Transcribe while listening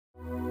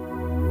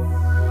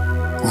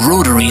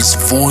Rotary's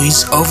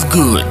Voice of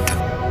Good.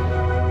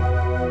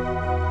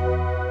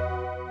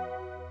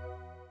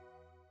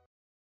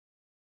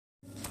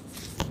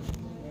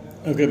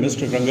 Okay,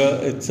 Mr.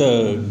 Ranga, it's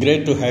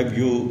great to have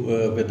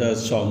you with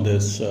us on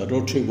this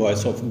Rotary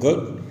Voice of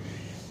Good.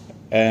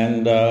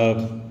 And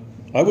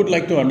I would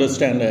like to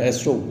understand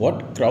as to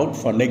what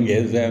crowdfunding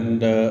is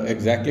and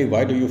exactly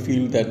why do you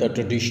feel that the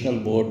traditional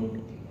board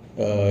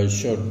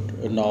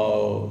should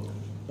now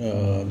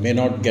may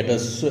not get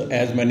us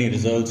as many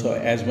results or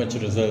as much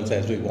results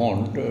as we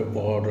want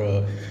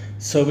for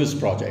service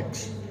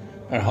projects,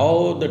 and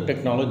how the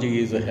technology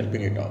is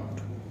helping it out?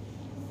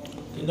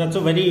 That's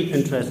a very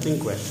interesting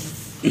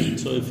question.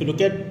 So if you look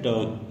at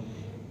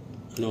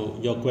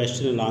your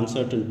question and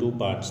answer it in two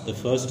parts. The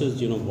first is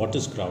what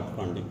is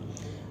crowdfunding,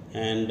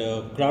 and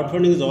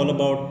crowdfunding is all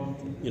about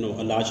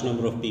a large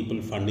number of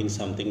people funding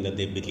something that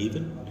they believe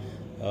in.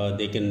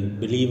 They can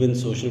believe in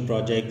social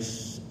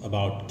projects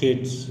about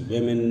kids,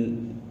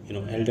 women,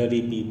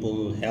 elderly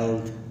people,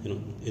 health.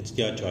 It's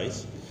their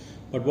choice.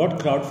 But what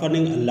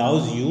crowdfunding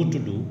allows you to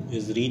do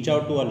is reach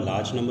out to a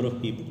large number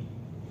of people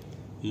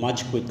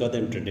much quicker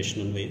than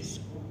traditional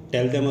ways.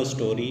 Tell them a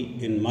story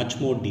in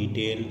much more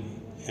detail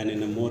and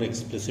in a more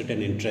explicit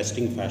and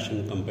interesting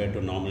fashion compared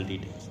to normal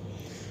details.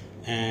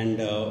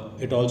 And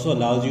it also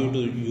allows you to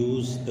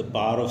use the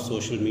power of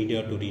social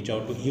media to reach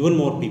out to even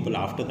more people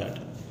after that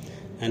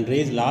and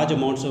raise large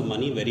amounts of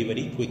money very,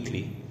 very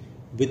quickly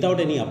without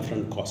any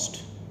upfront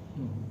cost.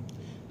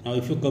 Now,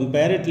 if you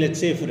compare it, let's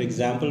say, for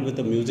example, with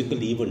a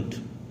musical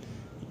event,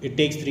 it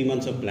takes 3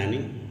 months of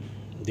planning.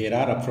 There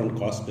are upfront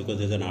costs because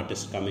there's an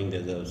artist coming,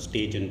 there's a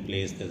stage in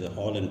place, there's a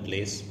hall in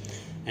place.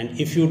 And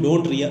if you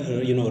don't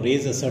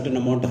raise a certain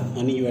amount of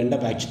money, you end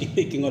up actually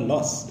making a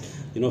loss.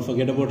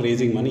 Forget about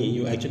raising money,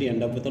 you actually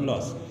end up with a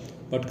loss.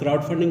 But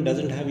crowdfunding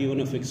doesn't have even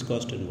a fixed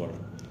cost involved.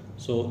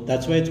 So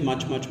that's why it's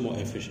much, much more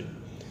efficient.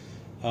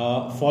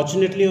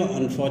 Fortunately or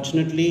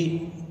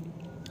unfortunately,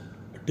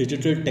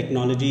 digital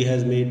technology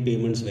has made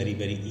payments very,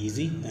 very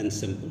easy and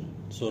simple.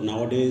 So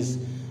nowadays,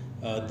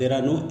 there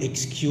are no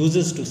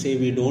excuses to say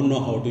we don't know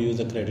how to use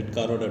a credit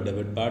card or a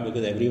debit card,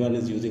 because everyone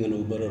is using an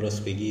Uber or a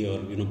Swiggy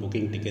or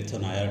booking tickets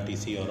on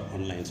IRTC or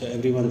online. So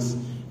everyone's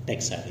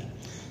tech savvy.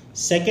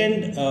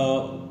 Second,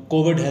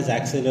 COVID has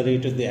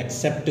accelerated the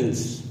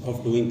acceptance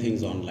of doing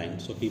things online.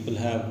 So people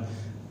have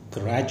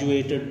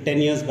graduated. 10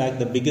 years back,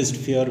 the biggest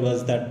fear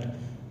was that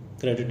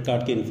credit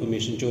card ki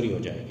information chori ho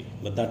jayegi,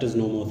 but that is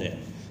no more there.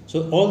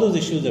 So all those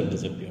issues have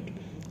disappeared.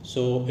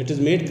 So it has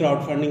made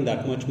crowdfunding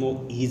that much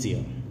more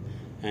easier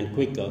and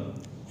quicker.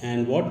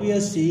 And what we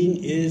are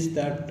seeing is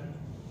that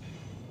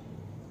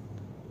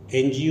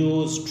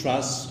NGOs,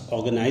 trusts,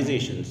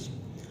 organizations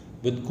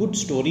with good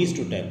stories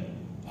to tell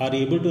are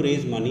able to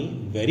raise money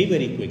very,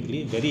 very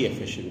quickly, very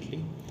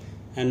efficiently.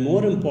 And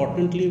more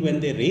importantly, when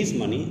they raise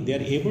money, they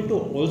are able to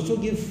also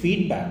give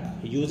feedback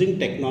using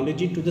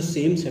technology to the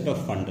same set of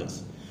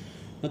funders.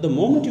 Now, the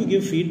moment you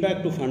give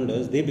feedback to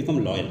funders, they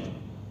become loyal,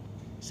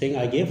 saying,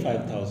 I gave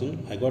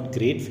 5,000, I got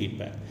great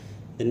feedback.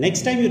 The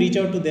next time you reach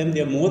out to them,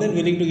 they are more than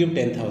willing to give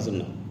 10,000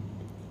 now.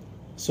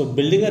 So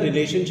building a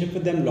relationship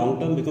with them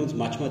long term becomes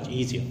much, much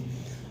easier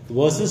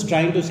versus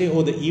trying to say,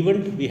 oh, the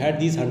event, we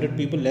had these 100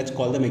 people, let's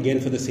call them again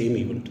for the same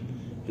event.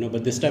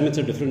 But this time it's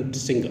a different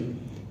singer.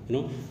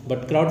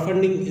 But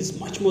crowdfunding is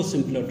much more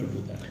simpler to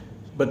do that.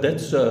 But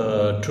that's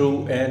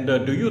true.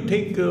 And do you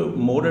think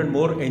more and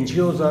more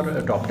NGOs are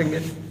adopting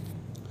it?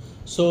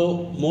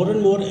 So more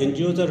and more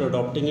NGOs are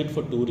adopting it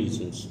for two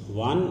reasons.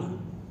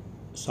 One,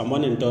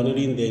 someone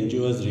internally in the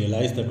NGO has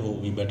realized that,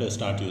 we better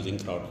start using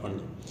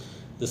crowdfunding.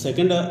 The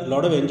second, a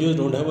lot of NGOs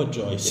don't have a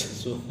choice.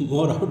 So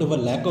more out of a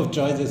lack of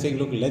choice, they're saying,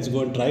 look, let's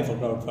go and try for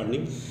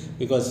crowdfunding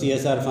because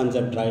CSR funds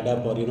have dried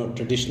up, or,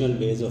 traditional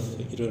ways of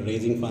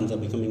raising funds are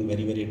becoming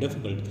very, very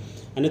difficult.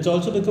 And it's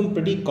also become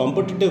pretty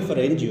competitive for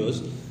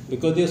NGOs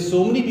because there's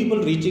so many people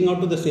reaching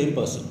out to the same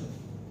person.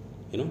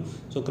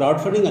 So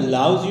crowdfunding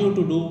allows you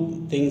to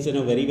do things in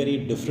a very, very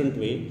different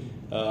way.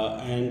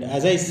 And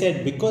as I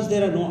said, because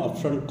there are no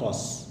upfront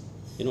costs,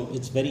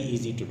 it's very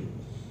easy to do.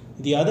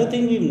 The other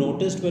thing we've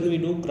noticed when we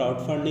do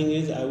crowdfunding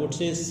is, I would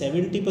say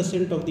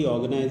 70% of the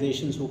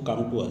organizations who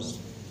come to us,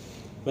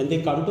 when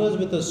they come to us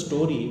with a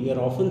story, we are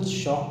often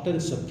shocked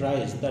and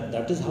surprised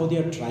that is how they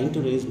are trying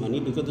to raise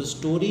money, because the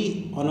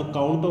story on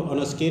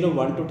a scale of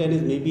 1 to 10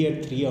 is maybe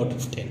at 3 out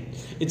of 10.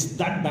 It's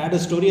that bad a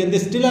story, and they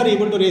still are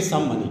able to raise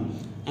some money.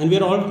 And we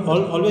are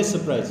always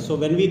surprised. So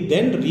when we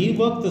then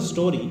rework the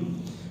story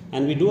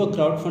and we do a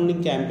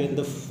crowdfunding campaign,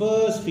 the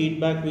first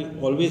feedback we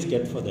always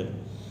get for them,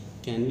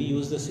 can we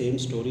use the same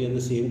story and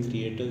the same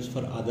creatives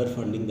for other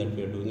funding that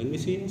we are doing? And we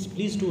say, yes,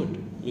 please do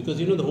it. Because,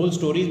 the whole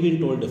story is being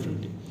told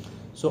differently.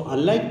 So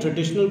unlike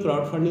traditional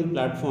crowdfunding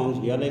platforms,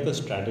 we are like a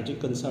strategic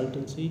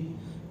consultancy.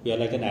 We are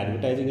like an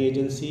advertising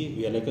agency.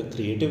 We are like a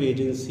creative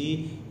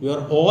agency. We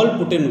are all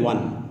put in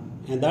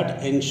one. And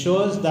that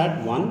ensures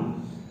that, one,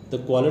 the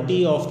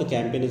quality of the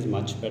campaign is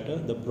much better.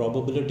 The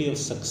probability of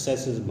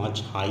success is much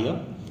higher.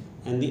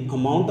 And the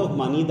amount of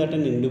money that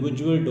an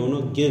individual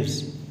donor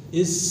gives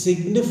is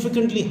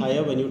significantly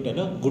higher when you tell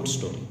a good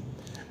story.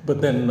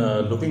 But then,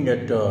 looking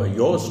at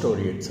your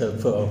story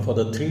itself, for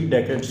the 3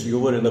 decades you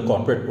were in the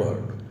corporate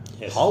world,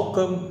 Yes. how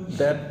come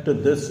that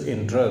this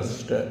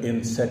interest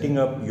in setting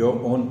up your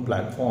own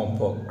platform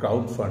for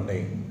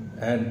crowdfunding,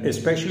 and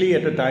especially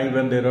at a time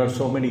when there are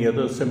so many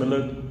other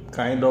similar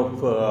kind of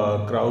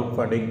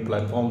crowdfunding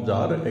platforms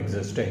are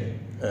existing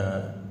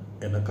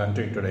in the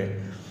country today?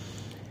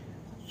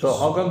 So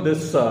how come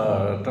this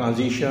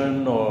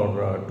transition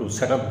or to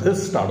set up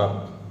this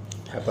startup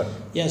happened?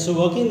 Yeah, so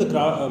working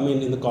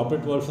in the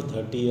corporate world for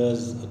 30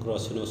 years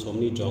across so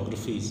many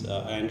geographies,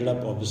 I ended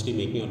up obviously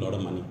making a lot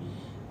of money.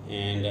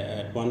 And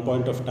at one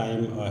point of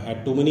time, I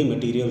had too many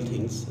material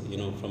things,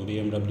 from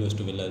BMWs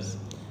to villas,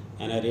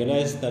 and I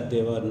realized that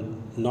they were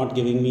not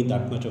giving me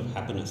that much of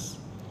happiness.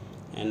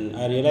 And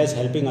I realized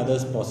helping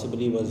others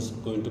possibly was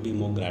going to be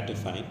more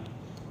gratifying.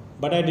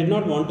 But I did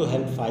not want to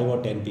help 5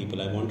 or 10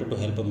 people. I wanted to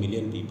help 1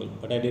 million people,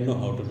 but I didn't know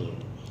how to do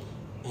it.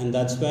 And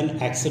that's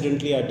when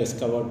accidentally I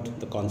discovered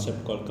the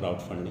concept called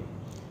crowdfunding.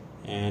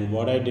 And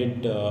what I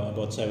did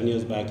about 7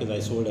 years back is I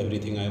sold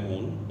everything I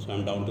own. So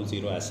I'm down to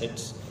 0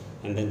 assets,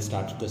 and then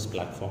started this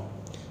platform.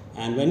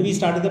 And when we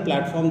started the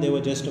platform, there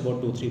were just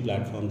about 2-3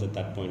 platforms at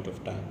that point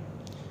of time.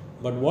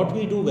 But what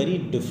we do very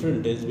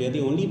different is we are the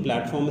only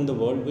platform in the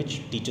world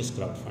which teaches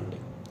crowdfunding.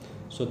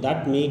 So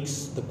that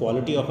makes the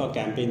quality of our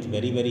campaigns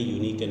very, very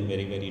unique and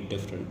very, very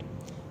different.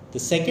 The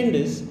second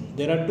is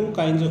there are 2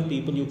 kinds of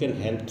people you can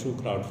help through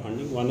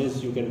crowdfunding. One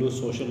is you can do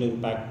social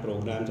impact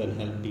programs and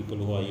help people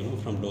who are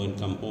from low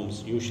income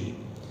homes usually.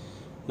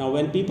 Now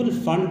when people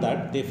fund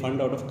that, they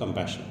fund out of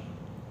compassion.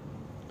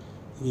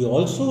 We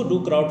also do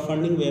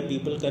crowdfunding where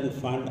people can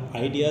fund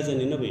ideas and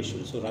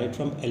innovation. So right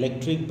from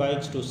electric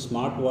bikes to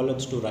smart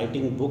wallets to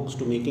writing books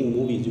to making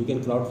movies, you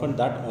can crowdfund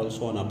that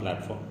also on our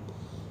platform.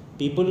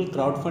 People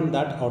crowdfund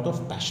that out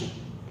of passion.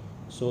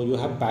 So you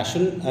have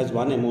passion as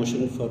one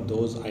emotion for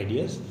those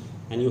ideas,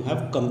 and you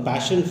have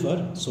compassion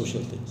for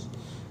social things.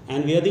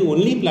 And we are the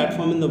only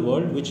platform in the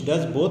world which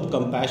does both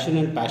compassion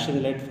and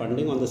passion-led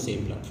funding on the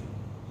same platform.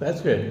 That's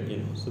great.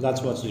 So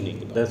that's what's unique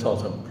about it. That's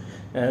awesome.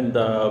 And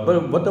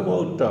but what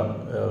about?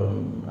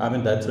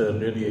 That's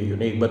really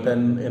unique. But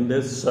then in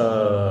this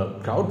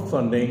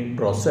crowdfunding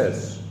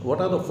process,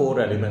 what are the 4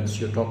 elements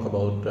you talk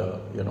about?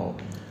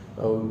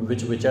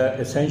 Which are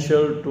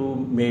essential to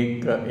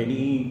make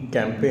any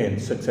campaign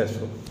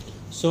successful?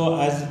 So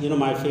as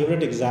my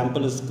favorite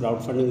example is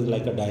crowdfunding is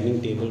like a dining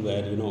table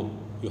where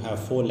you have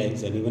 4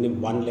 legs, and even if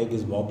one leg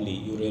is wobbly,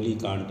 you really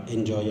can't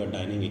enjoy your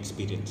dining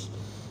experience.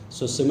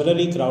 So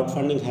similarly,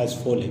 crowdfunding has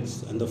 4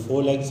 legs, and the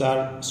 4 legs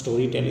are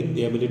storytelling,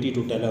 the ability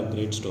to tell a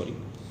great story.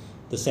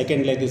 The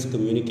second leg is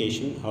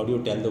communication. How do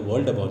you tell the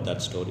world about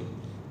that story?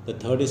 The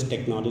third is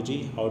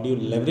technology. How do you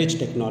leverage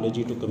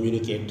technology to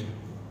communicate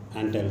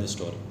and tell the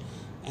story?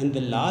 And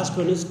the last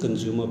one is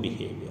consumer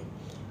behavior.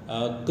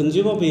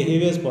 Consumer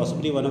behavior is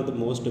possibly one of the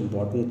most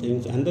important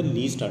things and the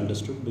least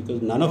understood,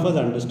 because none of us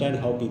understand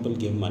how people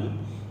give money.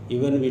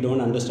 Even we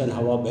don't understand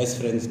how our best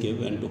friends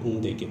give and to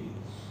whom they give.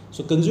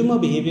 So consumer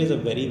behavior is a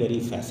very, very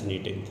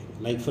fascinating thing.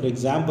 Like for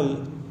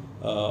example,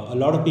 a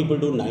lot of people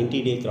do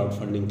 90-day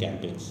crowdfunding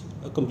campaigns,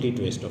 a complete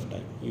waste of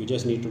time. You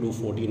just need to do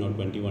 14 or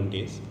 21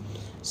 days.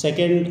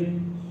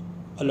 Second,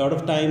 a lot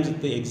of times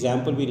the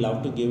example we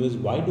love to give is,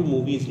 why do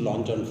movies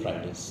launch on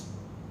Fridays?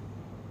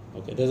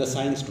 Okay, there's a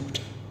science to it.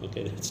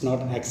 Okay, it's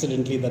not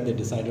accidentally that they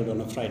decided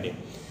on a Friday.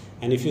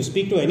 And if you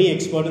speak to any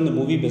expert in the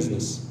movie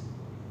business,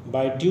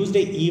 by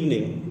Tuesday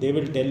evening, they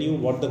will tell you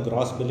what the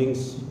gross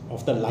billings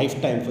of the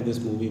lifetime for this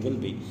movie will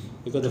be,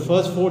 because the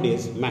first 4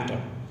 days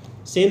matter.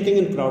 Same thing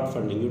in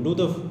crowdfunding. You do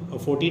the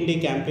 14-day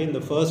campaign,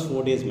 the first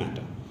 4 days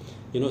matter.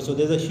 So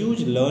there's a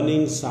huge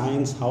learning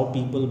science, how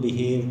people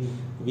behave.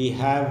 We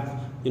have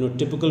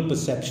typical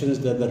perceptions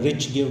that the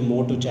rich give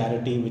more to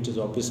charity, which is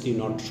obviously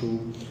not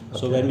true. Okay.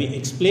 So when we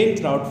explain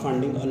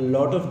crowdfunding, a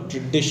lot of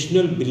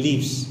traditional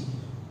beliefs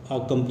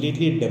are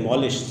completely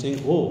demolished,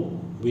 saying, oh,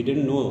 we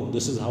didn't know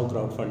this is how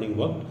crowdfunding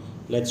worked,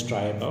 let's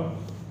try it out.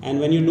 And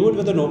when you do it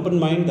with an open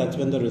mind, that's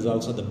when the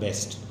results are the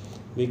best.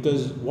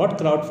 Because what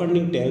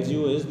crowdfunding tells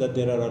you is that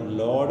there are a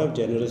lot of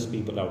generous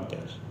people out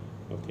there.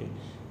 Okay,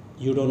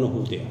 you don't know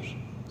who they are.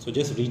 So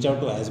just reach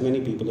out to as many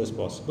people as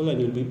possible and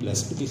you'll be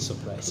pleasantly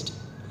surprised.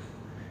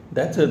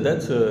 That's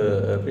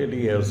a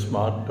really a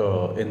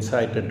smart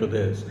insight into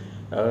this.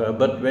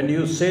 But when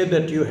you say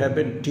that you have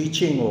been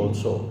teaching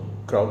also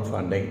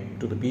crowdfunding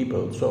to the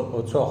people,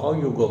 so how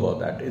you go about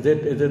that? Is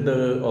it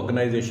the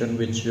organization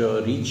which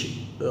reach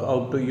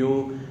out to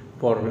you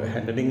for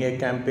handling a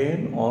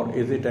campaign, or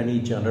is it any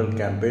general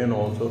campaign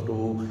also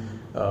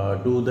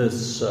to do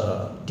this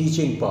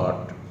teaching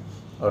part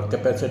or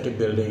capacity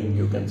building,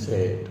 you can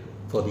say it,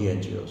 for the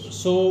NGOs?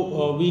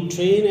 So we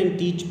train and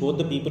teach both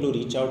the people who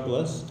reach out to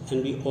us,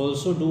 and we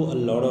also do a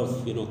lot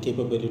of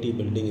capability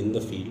building in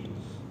the field.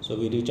 So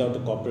we reach out to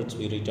corporates,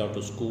 we reach out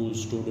to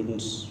schools,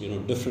 students,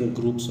 different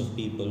groups of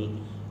people,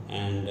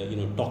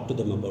 and talk to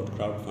them about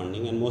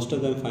crowdfunding, and most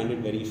of them find it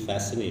very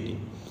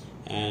fascinating.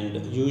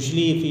 And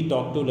usually if we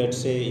talk to, let's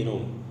say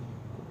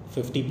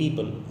 50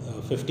 people,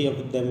 50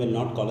 of them will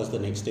not call us the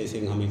next day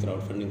saying hame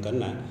crowdfunding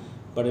karna hai,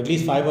 but at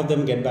least 5 of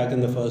them get back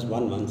in the first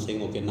 1 month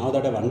saying, okay, now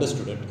that I've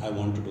understood it, I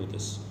want to do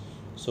this.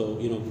 So,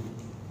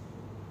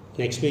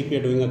 next week we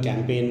are doing a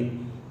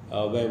campaign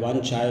where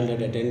one child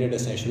had attended a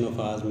session of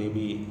ours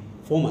maybe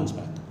 4 months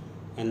back,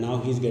 and now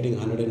he's getting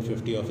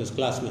 150 of his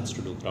classmates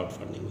to do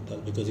crowdfunding with us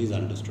because he's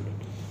understood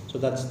it. So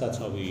that's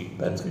how we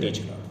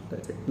teach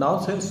crowdfunding. Now,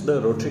 since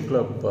the Rotary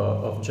Club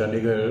of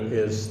Chandigarh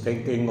is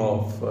thinking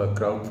of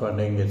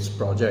crowdfunding its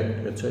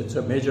project, it's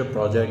a major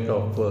project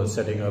of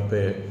setting up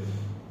a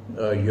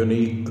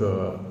unique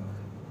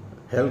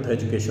health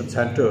education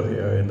center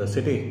here in the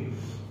city.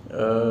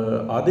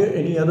 Are there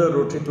any other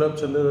Rotary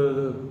clubs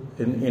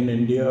in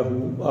India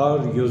who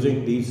are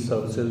using these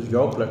services,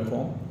 your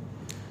platform?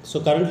 So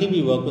currently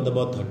we work with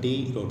about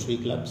 30 Rotary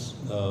clubs,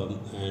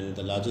 and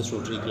the largest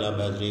Rotary club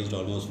has raised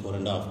almost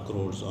 4.5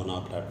 crores on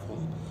our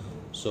platform.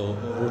 So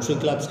Rotary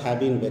clubs have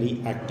been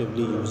very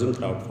actively using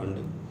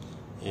crowdfunding,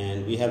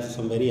 and we have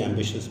some very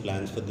ambitious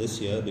plans for this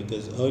year,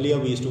 because earlier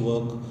we used to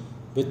work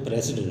with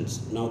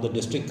presidents. Now the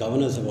district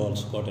governors have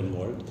also got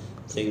involved,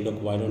 saying, look,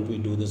 why don't we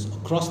do this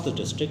across the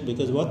district?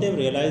 Because what they've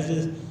realized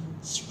is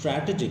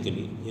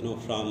strategically,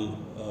 from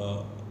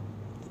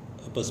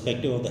a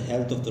perspective of the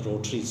health of the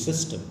Rotary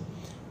system,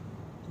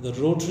 the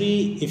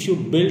Rotary, if you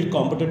build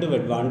competitive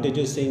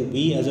advantages saying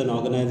we as an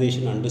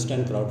organization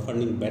understand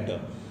crowdfunding better,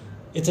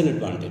 it's an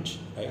advantage,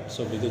 right?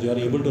 So because you are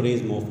able to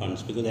raise more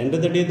funds, because at the end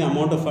of the day, the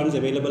amount of funds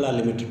available are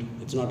limited.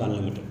 It's not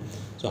unlimited.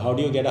 So how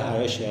do you get a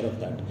higher share of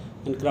that?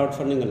 And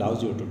crowdfunding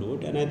allows you to do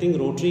it. And I think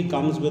Rotary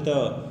comes with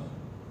a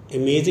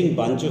amazing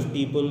bunch of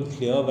people,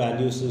 clear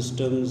value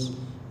systems,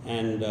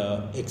 and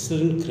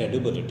excellent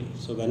credibility.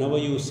 So whenever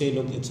you say,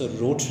 look, it's a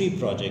Rotary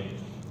project,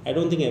 I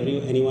don't think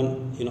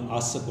anyone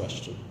asks a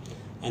question.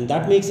 And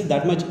that makes it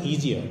that much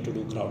easier to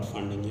do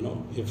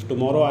crowdfunding. If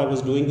tomorrow I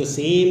was doing the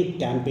same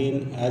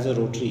campaign as a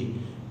Rotary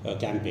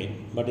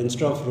campaign, but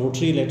instead of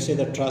Rotary, let's say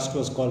the trust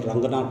was called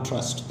Ranganath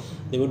Trust,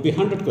 there would be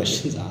 100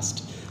 questions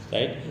asked,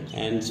 right?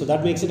 And so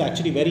that makes it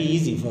actually very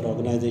easy for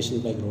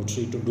organizations like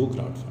Rotary to do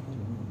crowdfunding.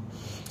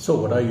 So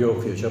what are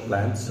your future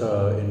plans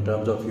in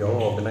terms of your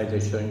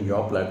organization,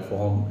 your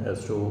platform,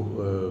 as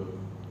to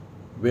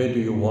where do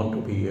you want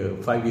to be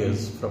 5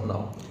 years from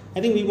now? I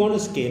think we want to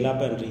scale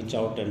up and reach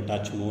out and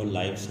touch more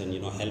lives and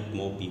help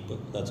more people.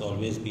 That's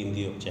always been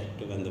the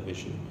objective and the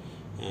vision,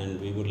 and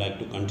we would like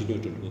to continue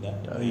to do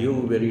that.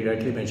 You very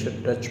rightly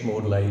mentioned touch more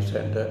lives,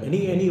 and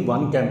any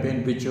one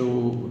campaign which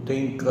you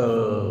think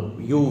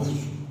you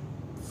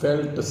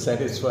felt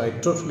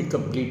satisfied, totally,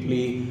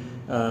 completely,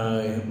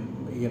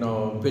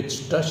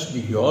 which touched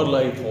your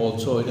life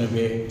also in a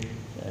way,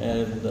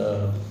 and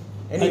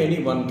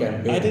any one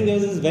campaign. I think there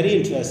was this very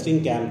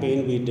interesting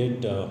campaign we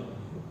did a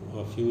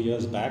few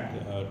years back,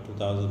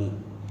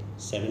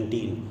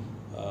 2017,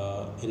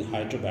 in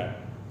Hyderabad,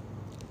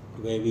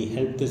 where we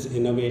helped this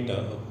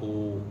innovator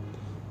who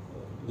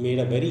made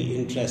a very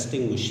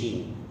interesting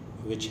machine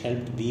which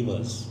helped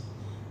weavers.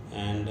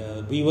 And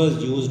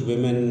weavers used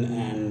women,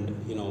 and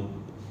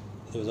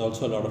there was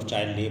also a lot of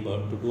child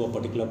labor to do a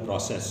particular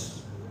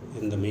process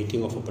in the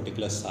making of a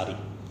particular sari.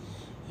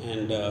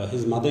 And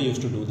his mother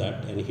used to do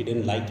that, and he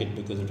didn't like it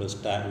because it was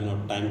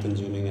time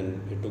consuming,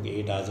 and it took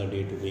 8 hours a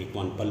day to make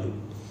one pallu.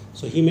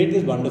 So he made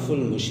this wonderful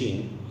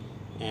machine,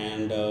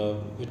 and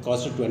it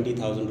costed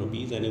 20,000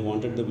 rupees, and he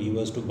wanted the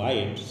weavers to buy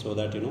it so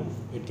that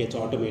it gets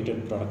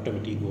automated,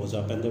 productivity goes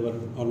up, and there were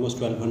almost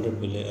 1,200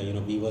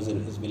 weavers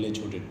in his village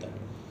who did that.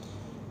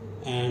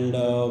 And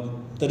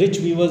the rich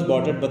weavers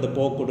bought it, but the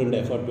poor couldn't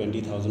afford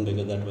 20,000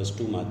 because that was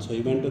too much. So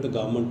he went to the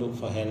government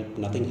for help.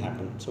 Nothing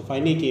happened. So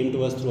finally he came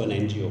to us through an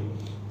NGO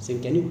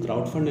saying, can you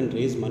crowdfund and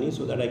raise money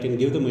so that I can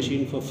give the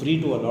machine for free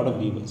to a lot of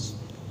weavers?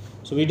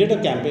 So we did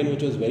a campaign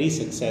which was very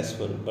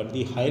successful, but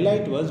the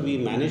highlight was we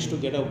managed to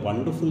get a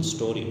wonderful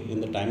story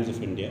in the Times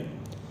of India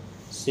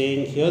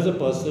saying, here's a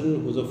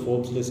person who's a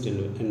Forbes list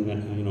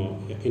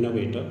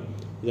innovator,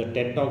 he's a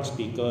TED Talk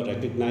speaker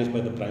recognized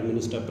by the Prime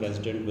Minister,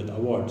 President with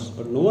awards,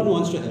 but no one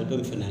wants to help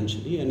him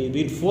financially, and he's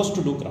been forced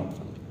to do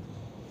crowdfunding.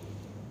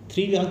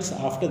 3 months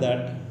after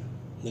that,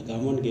 the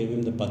government gave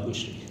him the Padma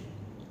Shri.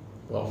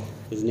 Wow.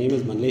 His name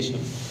is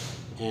Mallesham.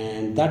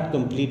 And that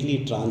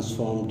completely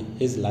transformed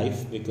his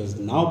life, because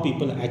now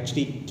people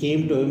actually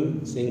came to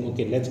him saying,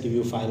 okay, let's give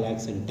you 5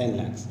 lakhs and 10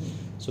 lakhs.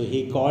 So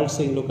he called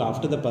saying, look,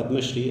 after the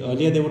Padma Shri,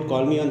 earlier they would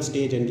call me on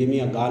stage and give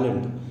me a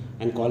garland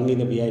and call me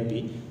the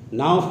VIP.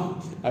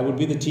 Now I would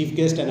be the chief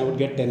guest and I would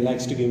get 10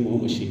 lakhs to give more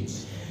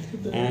machines.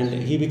 And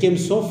he became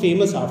so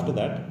famous after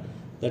that,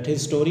 that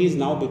his story has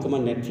now become a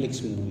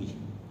Netflix movie.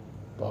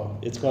 Wow.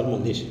 It's called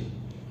Mallesham.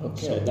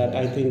 Okay. So that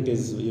I think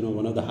is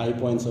one of the high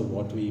points of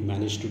what we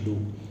managed to do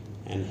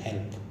and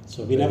help.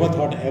 So we never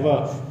thought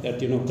ever that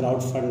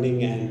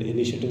crowdfunding and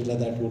initiatives like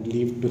that would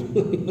lead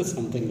to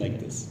something like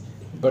this.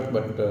 But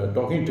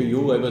talking to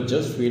you, I was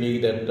just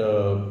feeling that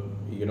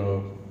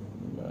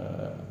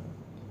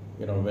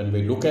when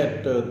we look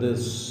at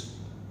this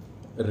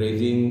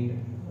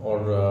raising, or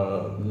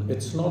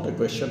it's not a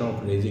question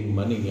of raising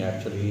money.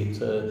 Actually,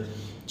 it's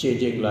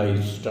changing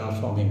lives,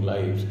 transforming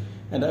lives,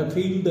 and I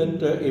feel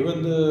that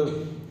even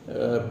the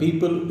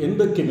people in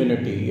the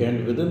community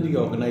and within the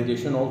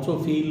organization also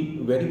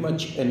feel very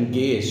much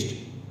engaged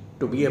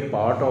to be a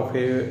part of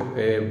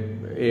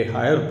a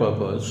higher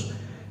purpose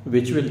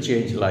which will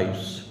change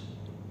lives.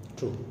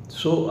 True.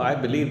 So I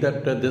believe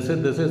that this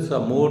is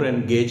more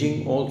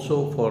engaging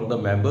also for the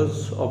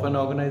members of an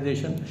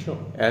organization, Sure.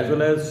 as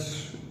well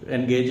as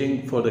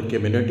engaging for the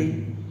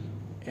community,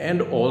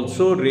 and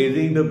also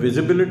raising the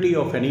visibility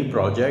of any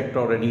project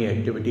or any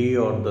activity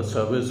or the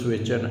service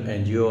which an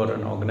NGO or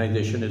an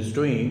organization is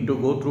doing to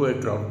go through a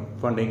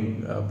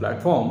crowdfunding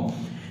platform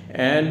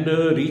and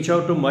reach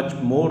out to much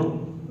more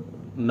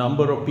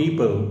number of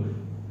people,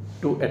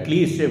 to at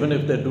least, even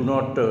if they do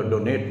not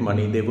donate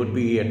money, they would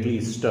be at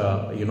least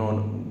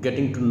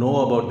getting to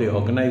know about the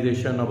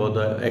organization, about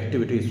the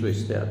activities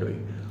which they are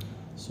doing.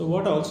 So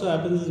what also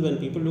happens is when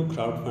people do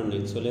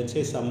crowdfunding, so let's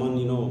say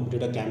someone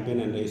did a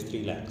campaign and raised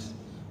 3 lakhs.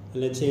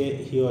 Let's say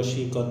he or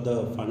she got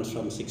the funds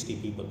from 60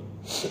 people.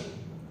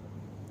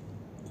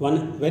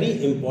 One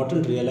very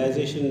important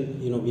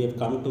realization we have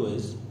come to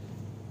is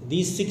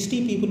these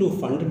 60 people who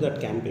funded that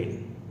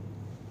campaign,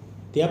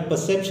 their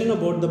perception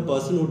about the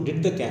person who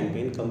did the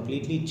campaign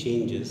completely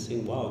changes,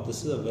 saying, wow,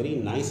 this is a very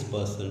nice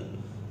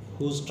person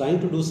who's trying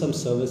to do some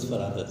service for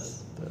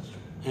others.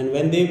 And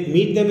when they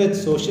meet them at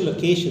social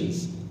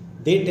occasions,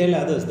 they tell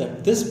others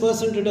that this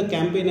person did a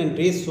campaign and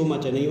raised so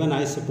much and even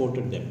I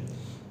supported them.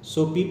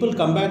 So people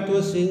come back to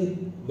us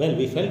saying, well,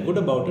 we felt good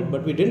about it,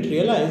 but we didn't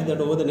realize that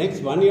over the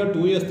next 1 year,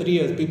 2 years, 3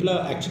 years, people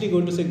are actually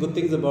going to say good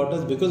things about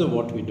us because of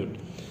what we did.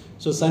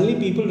 So suddenly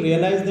people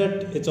realize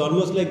that it's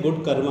almost like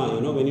good karma.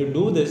 When you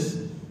do this,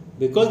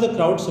 because the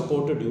crowd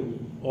supported you,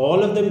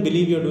 all of them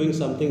believe you're doing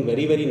something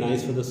very, very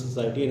nice for the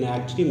society and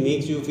actually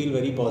makes you feel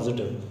very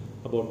positive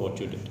about what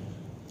you did.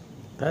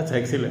 That's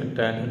excellent.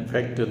 And in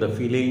fact, the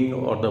feeling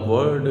or the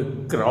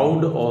word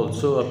crowd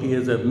also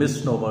appears a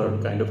misnomer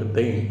kind of a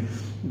thing,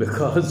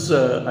 because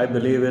I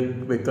believe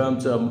it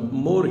becomes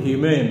more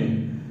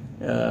humane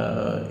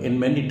in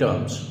many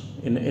terms,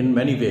 in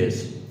many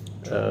ways,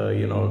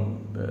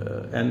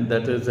 and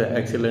that is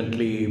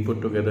excellently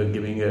put together,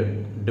 giving a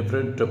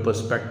different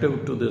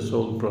perspective to this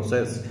whole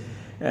process.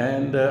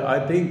 And I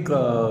think,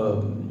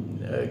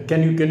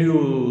 can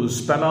you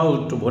spell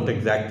out what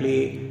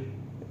exactly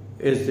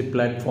is the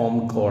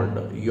platform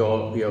called,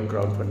 your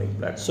crowdfunding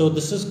platform? So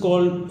this is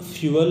called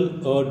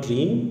Fuel a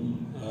Dream,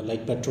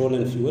 like petrol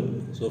and fuel.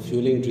 So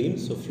fueling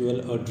dreams. So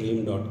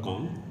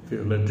fueladream.com.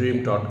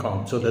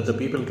 Fueladream.com, so that the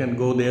people can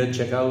go there,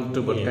 check out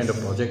what Yes. kind of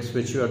projects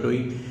which you are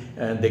doing,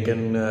 and they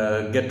can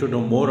get to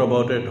know more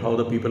about it, how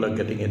the people are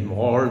getting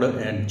involved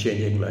and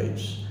changing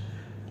lives.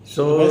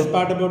 So The best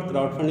part about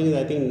crowdfunding is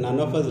I think none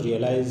of us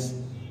realize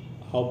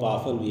how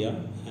powerful we are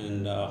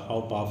and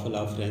how powerful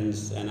our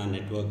friends and our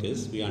network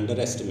is. We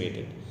underestimate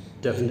it.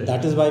 Definitely. And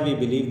that is why we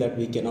believe that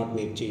we cannot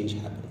make change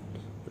happen.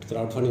 But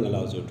crowdfunding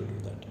allows you to do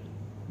that.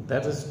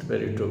 that is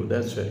very true.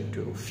 That's very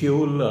true.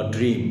 Fuel a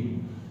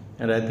dream,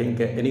 and I think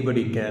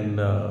anybody can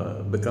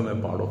become a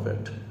part of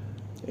it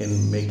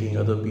in making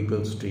other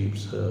people's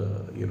dreams,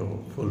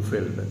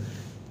 fulfilled.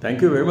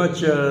 Thank you very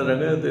much,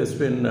 Ranga. It's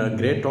been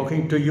great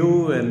talking to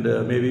you, and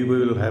maybe we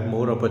will have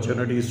more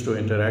opportunities to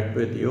interact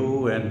with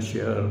you and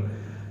share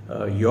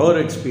your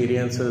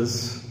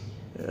experiences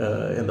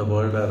in the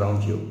world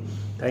around you.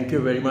 Thank you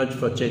very much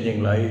for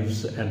changing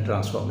lives and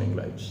transforming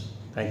lives.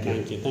 Thank you.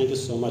 Thank you. Thank you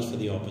so much for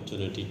the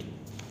opportunity.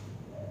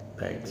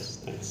 Thanks.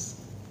 Thanks.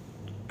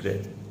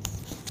 Great.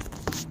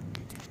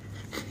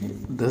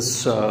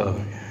 This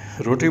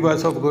Rotary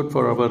Voice of Good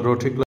for our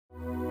Rotary Club.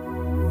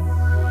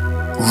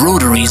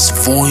 Rotary's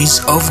Voice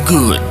of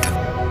Good.